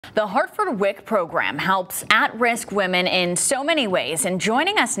The Hartford WIC program helps at-risk women in so many ways, and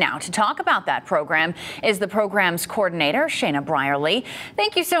joining us now to talk about that program is the program's coordinator, Shayna Brierly.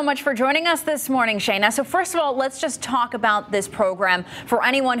 Thank you so much for joining us this morning, Shayna. So first of all, let's just talk about this program for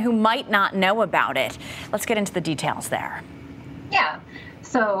anyone who might not know about it. Let's get into the details there. Yeah.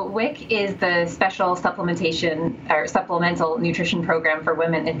 So WIC is the special supplemental nutrition program for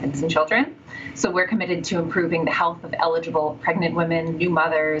women, infants, and children. So we're committed to improving the health of eligible pregnant women, new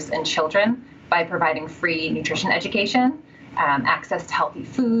mothers, and children by providing free nutrition education, access to healthy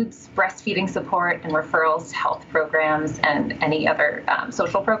foods, breastfeeding support, and referrals to health programs and any other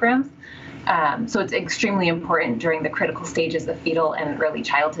social programs. So it's extremely important during the critical stages of fetal and early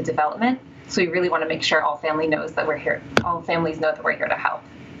childhood development. So we really want to make sure all families know that we're here to help.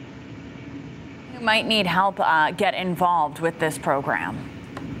 You might need help get involved with this program.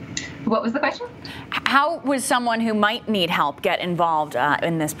 What was the question? How would someone who might need help get involved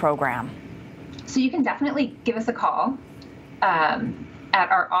in this program? So you can definitely give us a call. At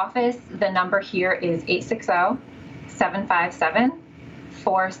our office, the number here is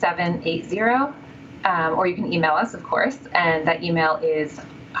 860-757-4780. Or you can email us, of course, and that email is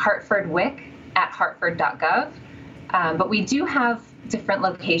hartfordwic@hartford.gov. But we do have different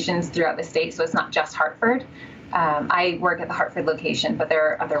locations throughout the state, so it's not just Hartford. I work at the Hartford location, but there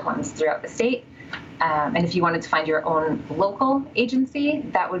are other ones throughout the state. And if you wanted to find your own local agency,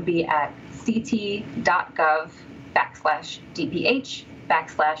 that would be at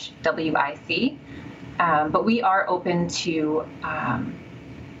ct.gov/dph/WIC. But we are open to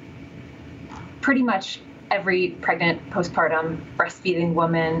pretty much every pregnant, postpartum, breastfeeding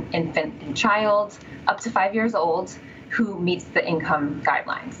woman, infant, and child up to 5 years old who meets the income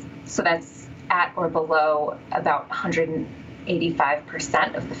guidelines. So that's at or below about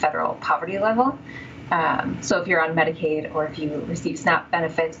 185% of the federal poverty level. So if you're on Medicaid or if you receive SNAP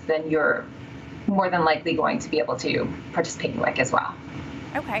benefits, then you're more than likely going to be able to participate in WIC as well.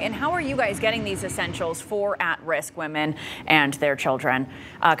 Okay, and how are you guys getting these essentials for at-risk women and their children?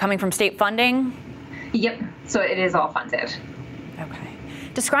 Coming from state funding? Yep, so it is all funded. Okay.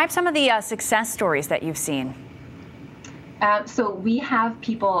 Describe some of the success stories that you've seen. So we have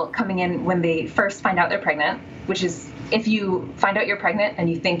people coming in when they first find out they're pregnant, which is if you find out you're pregnant and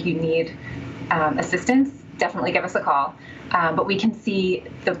you think you need assistance, definitely give us a call. But we can see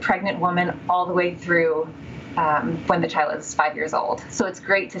the pregnant woman all the way through when the child is 5 years old. So it's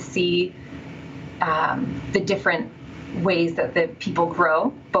great to see the different ways that the people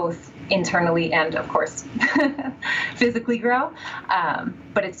grow, both internally and, of course, physically grow.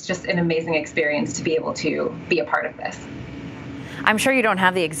 But it's just an amazing experience to be able to be a part of this. I'm sure you don't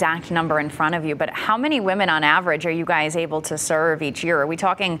have the exact number in front of you, but how many women on average are you guys able to serve each year? Are we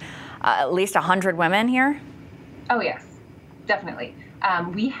talking at least 100 women here? Oh, yes, definitely.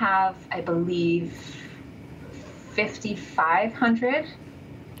 We have, I believe, 5,500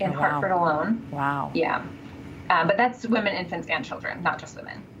 in Hartford alone. Wow. Yeah. But that's women, infants, and children, not just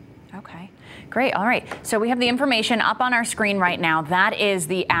women. Okay, great. All right. So we have the information up on our screen right now. That is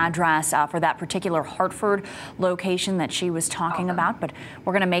the address for that particular Hartford location that she was talking about. But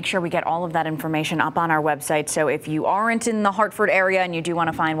we're going to make sure we get all of that information up on our website. So if you aren't in the Hartford area and you do want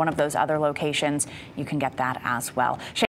to find one of those other locations, you can get that as well.